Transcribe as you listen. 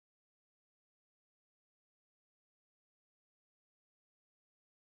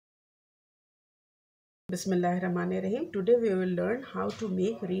Bismillahirrahmanirrahim. Today we will learn how to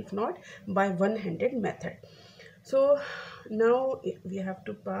make reef knot by one-handed method. So now we have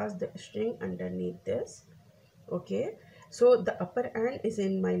to pass the string underneath this. Okay, so the upper end is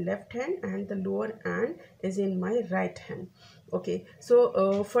in my left hand and the lower end is in my right hand. Okay,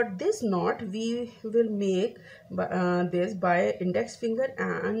 so for this knot we will make this by index finger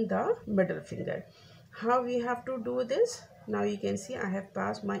and the middle finger. How we have to do this? Now you can see I have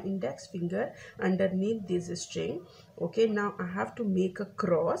passed my index finger underneath this string. Okay, now I have to make a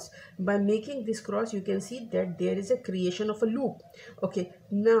cross. By making this cross you can see that there is a creation of a loop. Okay,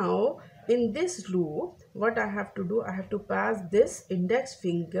 now in this loop what I have to do, I have to pass this index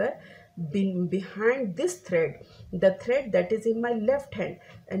finger behind this thread, the thread that is in my left hand,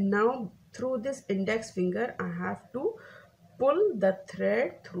 and now through this index finger I have to pull the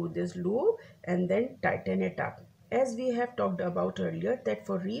thread through this loop and then tighten it up. As we have talked about earlier that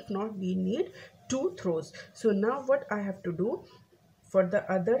for reef knot we need 2 throws. So now what I have to do, for the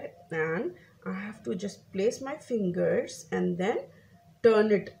other end I have to just place my fingers and then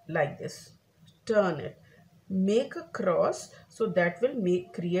turn it like this. Turn it, make a cross, so that will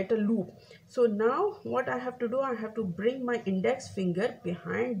create a loop. So now what I have to do, I have to bring my index finger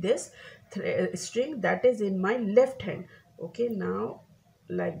behind this string that is in my left hand. Okay, now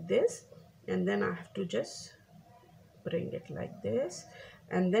like this, and then I have to just bring it like this,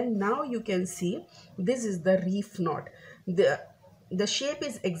 and then now you can see this is the reef knot. The shape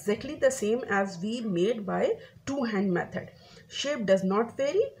is exactly the same as we made by two-hand method. Shape does not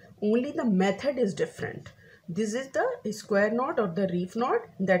vary, only the method is different. This is the square knot or the reef knot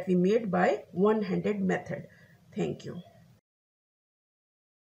that we made by one-handed method. Thank you.